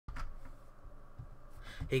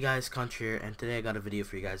Hey guys, Contra here, and today I got a video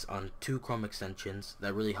for you guys on two Chrome extensions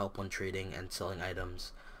that really help when trading and selling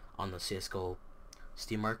items on the CSGO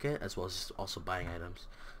Steam market, as well as also buying items.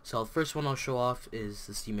 So the first one I'll show off is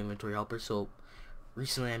the Steam Inventory Helper. So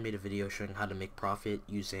recently I made a video showing how to make profit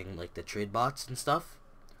using like the trade bots and stuff.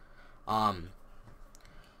 That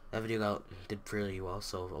video did fairly well,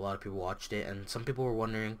 so a lot of people watched it, and some people were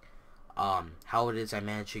wondering how it is I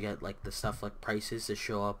managed to get like the stuff like prices to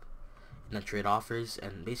show up in the trade offers.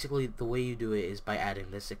 And basically the way you do it is by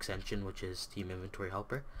adding this extension, which is Steam Inventory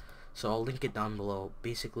Helper. So I'll link it down below.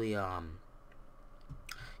 Basically you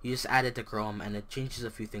just add it to Chrome and it changes a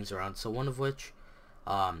few things around. So one of which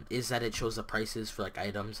is that it shows the prices for like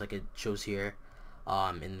items, like it shows here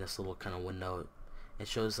in this little kind of window. It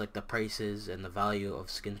shows like the prices and the value of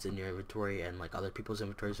skins in your inventory and like other people's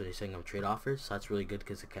inventories when you're setting up trade offers. So that's really good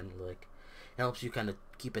because it kind of like it helps you kind of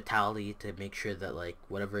keep a tally to make sure that like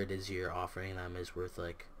whatever it is you're offering them is worth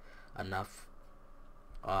like enough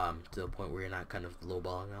to the point where you're not kind of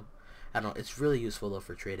lowballing them. I don't know, it's really useful though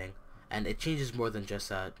for trading, and it changes more than just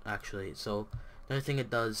that actually. So another thing it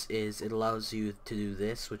does is it allows you to do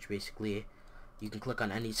this, which basically you can click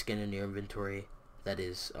on any skin in your inventory that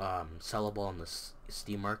is sellable on the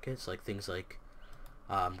Steam markets, like things like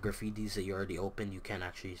graffitis that you already opened. You can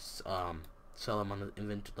actually sell them on the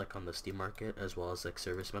like on the Steam market, as well as like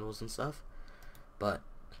service medals and stuff. But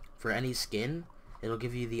for any skin, it'll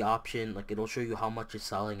give you the option, like it'll show you how much it's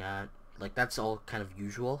selling at. Like that's all kind of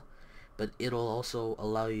usual, but it'll also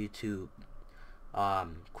allow you to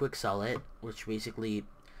quick sell it, which basically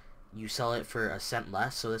you sell it for a cent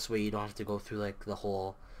less. So this way you don't have to go through like the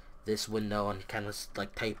whole this window and kind of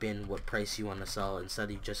like type in what price you want to sell.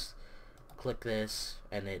 Instead you just click this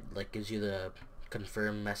and it like gives you the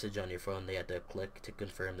confirm message on your phone that you have to click to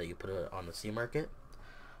confirm that you put it on the Steam market.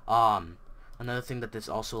 Another thing that this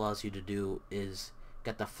also allows you to do is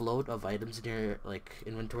get the float of items in your like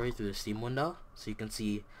inventory through the Steam window. So you can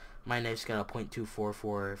see my knife's got a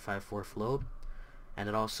 0.24454 float, and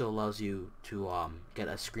it also allows you to get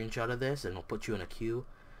a screenshot of this, and it'll put you in a queue.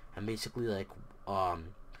 And basically like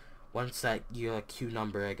once that your queue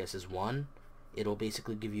number, I guess, is 1, it'll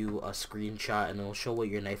basically give you a screenshot and it'll show what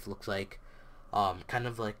your knife looks like, kind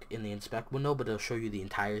of like in the inspect window, but it'll show you the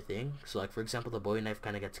entire thing. So like for example, the bowie knife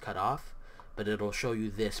kind of gets cut off, but it'll show you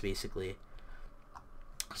this basically,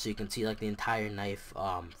 so you can see like the entire knife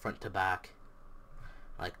front to back,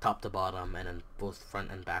 like top to bottom, and then both front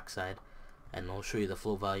and back side, and it'll show you the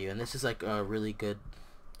flow value. And this is like a really good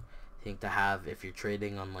thing to have if you're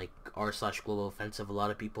trading on like r/global offensive. A lot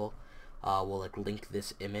of people will like link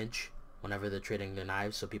this image whenever they're trading their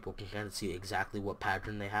knives, so people can kind of see exactly what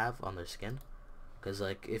pattern they have on their skin. Because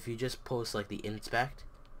like if you just post like the inspect,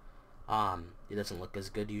 it doesn't look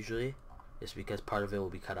as good usually, just because part of it will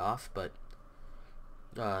be cut off. But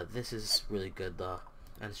this is really good though,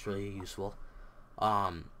 and it's really useful.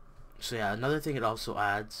 So yeah, another thing it also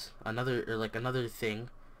adds, another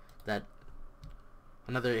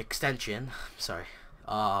extension sorry,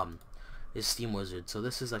 is Steam Wizard. So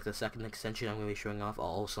this is like the second extension I'm going to be showing off. I'll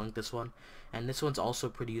also link this one, and this one's also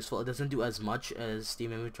pretty useful. It doesn't do as much as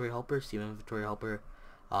Steam Inventory Helper. Steam Inventory Helper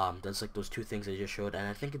does like those two things I just showed, and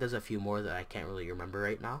I think it does a few more that I can't really remember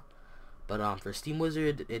right now. But for Steam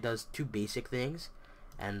Wizard, it does two basic things.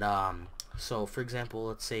 And so for example,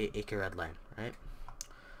 let's say AK Redline, right?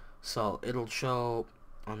 So it'll show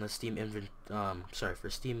on the Steam for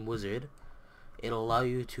Steam Wizard, it'll allow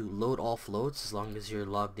you to load all floats as long as you're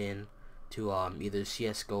logged in to either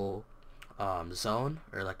CSGO Zone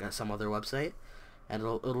or like some other website, and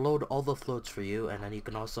it'll load all the floats for you. And then you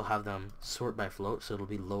can also have them sort by float, so it'll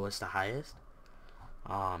be lowest to highest.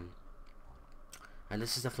 And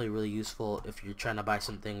this is definitely really useful if you're trying to buy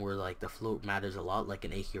something where like the float matters a lot, like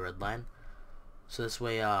an AK Redline. So this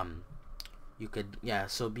way you could,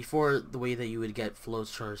 so before, the way that you would get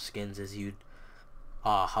floats for skins is you'd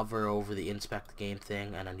hover over the inspect game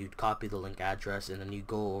thing, and then you'd copy the link address, and then you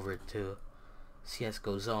go over to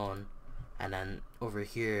CSGO Zone, and then over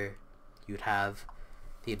here you'd have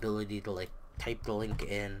the ability to like type the link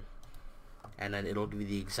in, and then it'll give you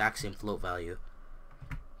the exact same float value.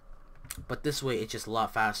 But this way it's just a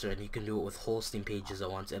lot faster, and you can do it with whole Steam pages at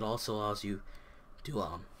once. It also allows you to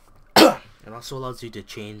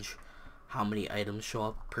change how many items show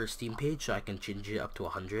up per Steam page, so I can change it up to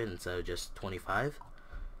 100 instead of just 25.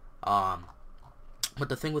 But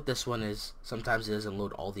the thing with this one is sometimes it doesn't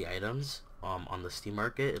load all the items on the Steam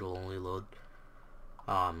market. It'll only load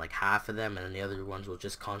like half of them, and then the other ones will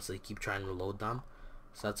just constantly keep trying to load them.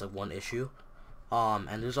 So that's like one issue.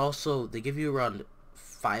 And there's also, they give you around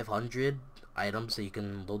 500 items that you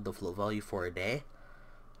can load the float value for a day.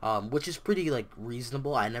 which is pretty like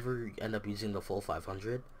reasonable. I never end up using the full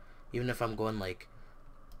 500, even if I'm going like,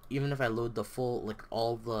 even if I load the full, like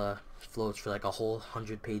all the floats for like a whole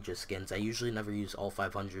 100 pages skins, I usually never use all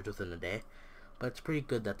 500 within a day. But it's pretty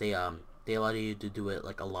good that they allow you to do it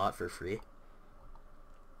like a lot for free.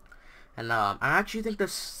 And I actually think the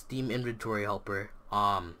Steam inventory helper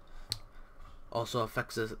also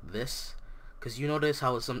affects this, because you notice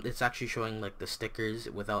how it's actually showing like the stickers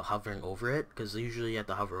without hovering over it, because usually you have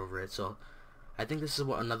to hover over it. So I think this is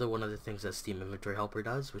another one of the things that Steam inventory helper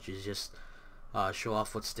does, which is just show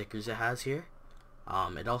off what stickers it has here.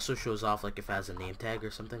 It also shows off like if it has a name tag or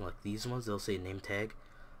something, like these ones, they'll say name tag.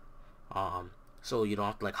 So you don't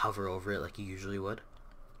have to like hover over it like you usually would.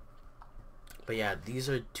 But yeah, these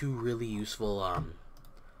are two really useful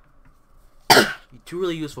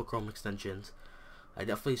Chrome extensions. I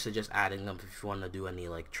definitely suggest adding them if you want to do any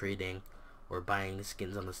like trading or buying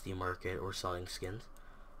skins on the Steam market or selling skins.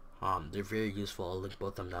 They're very useful. I'll link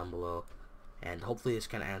both of them down below, and hopefully this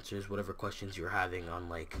kind of answers whatever questions you're having on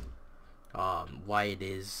like why it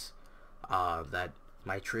is that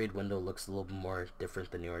my trade window looks a little bit more different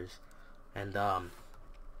than yours. And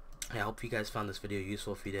I hope you guys found this video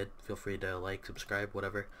useful. If you did, feel free to like, subscribe,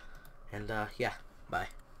 whatever. And yeah, bye.